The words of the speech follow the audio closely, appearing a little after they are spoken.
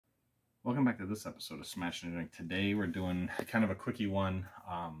Welcome back to this episode of Smash Engineering. Today we're doing kind of a quickie one.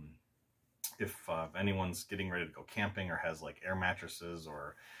 If anyone's getting ready to go camping or has like air mattresses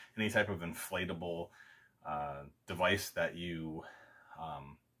or any type of inflatable device that you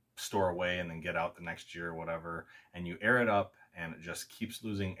store away and then get out the next year or whatever, and you air it up and it just keeps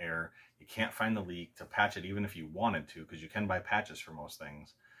losing air, you can't find the leak to patch it even if you wanted to, because you can buy patches for most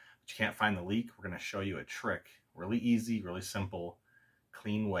things, but you can't find the leak. We're going to show you a trick, really easy, really simple,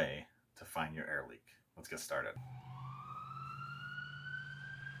 clean way to find your air leak. Let's get started.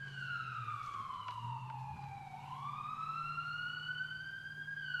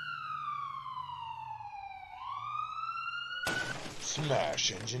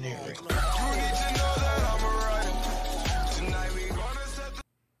 Smash Engineering.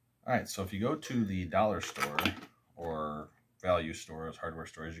 Alright, so if you go to the dollar store or value stores, hardware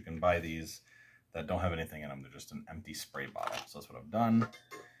stores, you can buy these that don't have anything in them. They're just an empty spray bottle. So that's what I've done.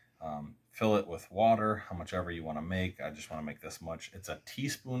 Fill it with water, how much ever you want to make. I just want to make this much. It's a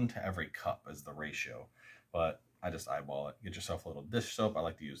teaspoon to every cup is the ratio, but I just eyeball it. Get yourself a little dish soap. I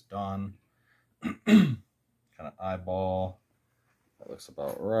like to use Dawn. Kind of eyeball. That looks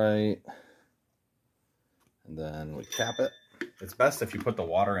about right. And then we cap it. It's best if you put the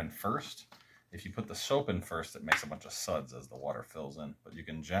water in first. If you put the soap in first, it makes a bunch of suds as the water fills in. But you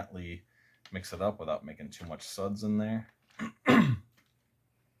can gently mix it up without making too much suds in there.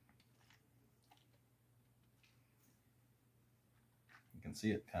 You can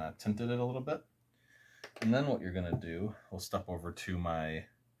see it kind of tinted it a little bit. And then what you're going to do, we'll step over to my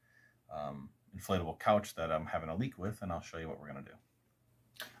inflatable couch that I'm having a leak with, and I'll show you what we're going to do.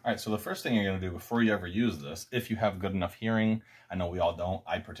 All right, so the first thing you're going to do before you ever use this, if you have good enough hearing, I know we all don't,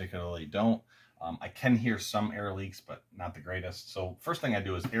 I particularly don't. I can hear some air leaks, but not the greatest. So first thing I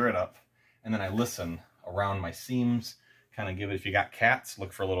do is air it up, and then I listen around my seams, kind of give it, if you got cats,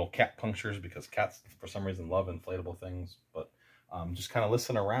 look for little cat punctures, because cats, for some reason, love inflatable things. But just kind of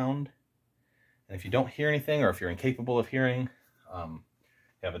listen around. And if you don't hear anything, or if you're incapable of hearing, you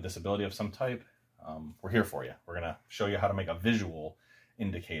have a disability of some type, we're here for you. We're going to show you how to make a visual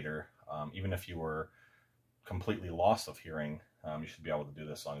indicator. Even if you were completely lost of hearing, you should be able to do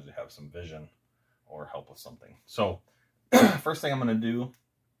this as long as you have some vision or help with something. So first thing I'm going to do,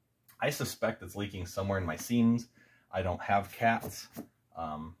 I suspect it's leaking somewhere in my seams. I don't have cats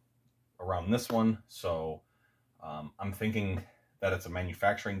around this one, so I'm thinking that it's a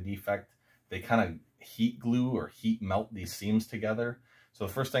manufacturing defect. They kind of heat glue or heat melt these seams together. So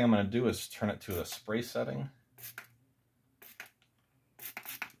the first thing I'm going to do is turn it to a spray setting.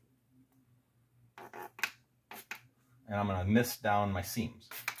 And I'm going to mist down my seams.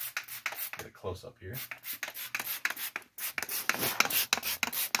 Get a close up here.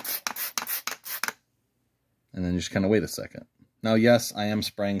 And then just kind of wait a second. Now, yes, I am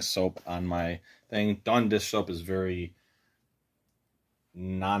spraying soap on my thing. Dawn dish soap is very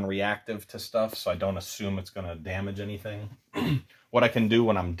non-reactive to stuff, so I don't assume it's going to damage anything. What I can do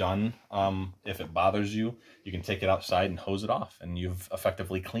when I'm done, if it bothers you, you can take it outside and hose it off, and you've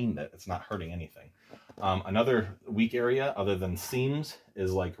effectively cleaned it. It's not hurting anything. Another weak area, other than seams,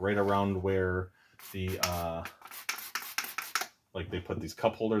 is like right around where the like they put these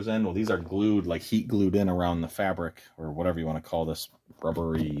cup holders in. Well, these are glued, like heat glued in around the fabric, or whatever you want to call this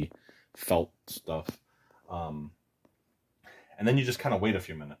rubbery felt stuff. And then you just kind of wait a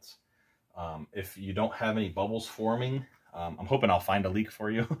few minutes. If you don't have any bubbles forming, I'm hoping I'll find a leak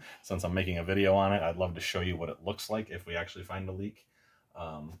for you since I'm making a video on it. I'd love to show you what it looks like if we actually find a leak.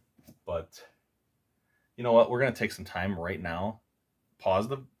 But you know what? We're going to take some time right now. Pause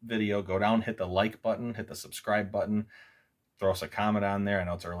the video, go down, hit the like button, hit the subscribe button. Throw us a comment on there. I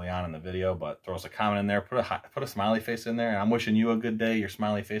know it's early on in the video, but throw us a comment in there. Put a smiley face in there. And I'm wishing you a good day. Your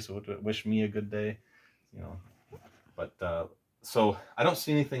smiley face would wish me a good day. You know. But so I don't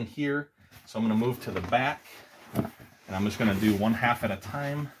see anything here. So I'm going to move to the back. And I'm just going to do one half at a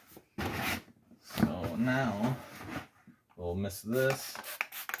time. So now we'll miss this.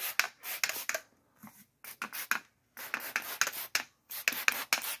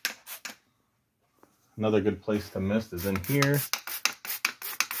 Another good place to mist is in here,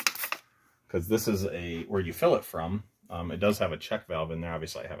 because this is where you fill it from. It does have a check valve in there.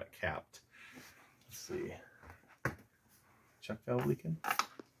 Obviously, I have it capped. Let's see. Check valve leaking?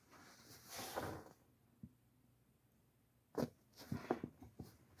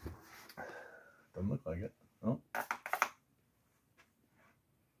 Doesn't look like it. Oh.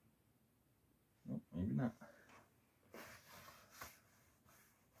 Oh, maybe not.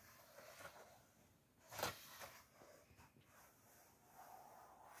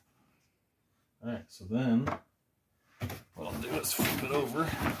 Alright, so then what I'll do is flip it over.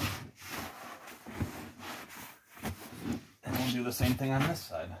 and do the same thing on this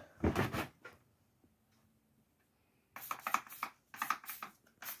side.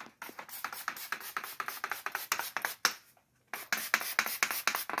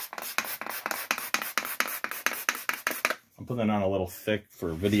 I'm putting it on a little thick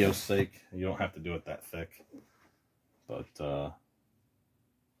for video's sake. You don't have to do it that thick, but there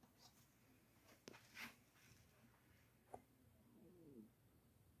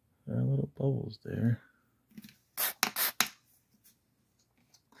are little bubbles there.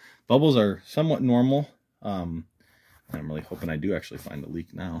 Bubbles are somewhat normal. I'm really hoping I do actually find a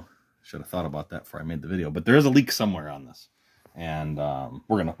leak now. Should have thought about that before I made the video, but there is a leak somewhere on this, and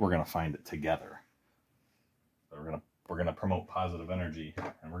we're gonna find it together. So we're gonna promote positive energy,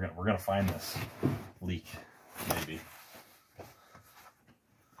 and we're gonna find this leak maybe.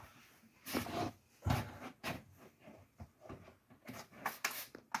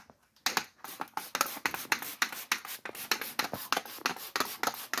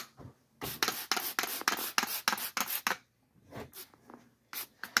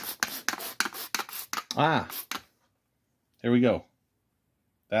 Ah, here we go.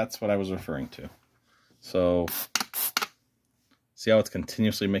 That's what I was referring to. So, see how it's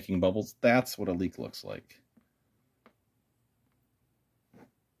continuously making bubbles? That's what a leak looks like.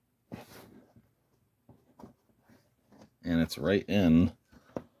 And it's right in.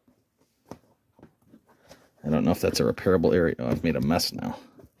 I don't know if that's a repairable area. Oh, I've made a mess now.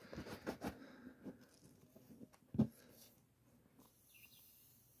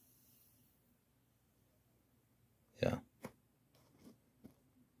 Yeah.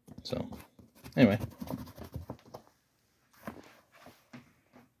 So, anyway.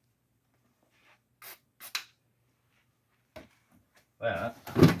 That.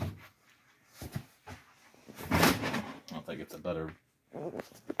 I don't know if that gets it better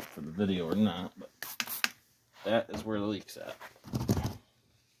for the video or not, but that is where the leak's at.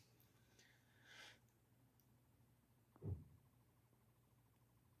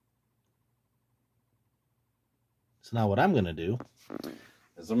 So now what I'm going to do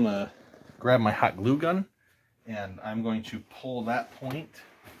is I'm going to grab my hot glue gun, and I'm going to pull that point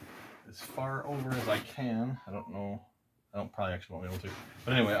as far over as I can. I don't know. I don't probably actually won't be able to.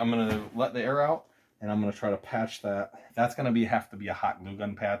 But anyway, I'm going to let the air out, and I'm going to try to patch that. That's going to have to be a hot glue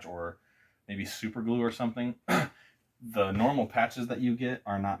gun patch, or maybe super glue or something. The normal patches that you get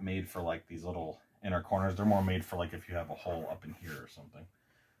are not made for like these little inner corners. They're more made for like if you have a hole up in here or something.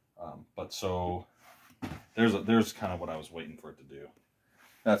 But so there's kind of what I was waiting for it to do.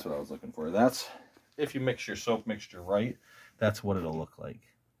 That's what I was looking for. That's, if you mix your soap mixture right, that's what it'll look like.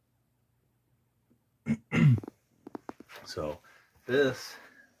 So this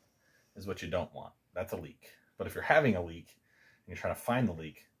is what you don't want. That's a leak. But if you're having a leak and you're trying to find the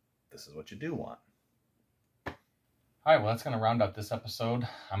leak, this is what you do want. All right, well, that's going to round out this episode.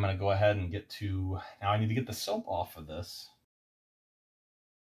 I'm going to go ahead and get to, now I need to get the soap off of this.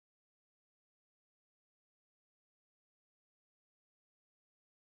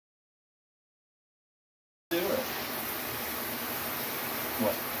 Do it.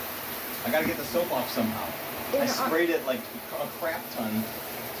 What? I got to get the soap off somehow. I sprayed it like a crap ton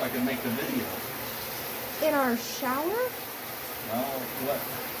so I could make the video. In our shower? No, what?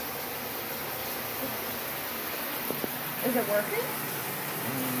 Is it working?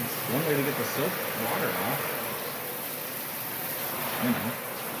 It's one way to get the soap water off. You know.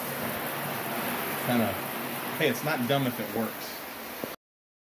 Kind of, hey, it's not dumb if it works.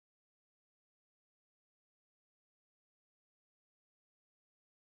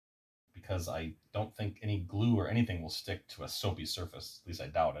 Because I don't think any glue or anything will stick to a soapy surface. At least I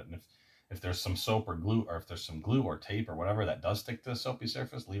doubt it. And if there's some soap or glue, or if there's some glue or tape or whatever that does stick to a soapy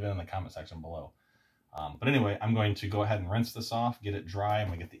surface, leave it in the comment section below. But anyway, I'm going to go ahead and rinse this off, get it dry. I'm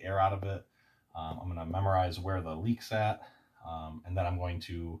going to get the air out of it. I'm going to memorize where the leak's at. And then I'm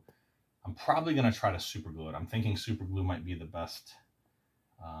probably going to try to super glue it. I'm thinking super glue might be the best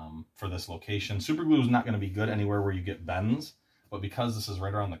for this location. Super glue is not going to be good anywhere where you get bends. But because this is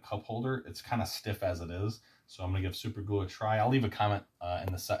right around the cup holder, it's kind of stiff as it is. So I'm going to give super glue a try. I'll leave a comment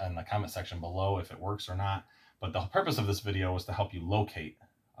in the comment section below if it works or not. But the purpose of this video was to help you locate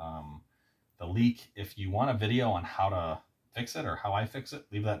the leak. If you want a video on how to fix it or how I fix it,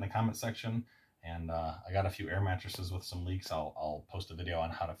 leave that in the comment section. And I got a few air mattresses with some leaks. I'll post a video on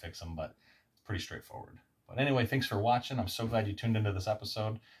how to fix them, but it's pretty straightforward. But anyway, thanks for watching. I'm so glad you tuned into this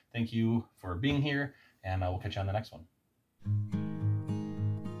episode. Thank you for being here, and we'll catch you on the next one.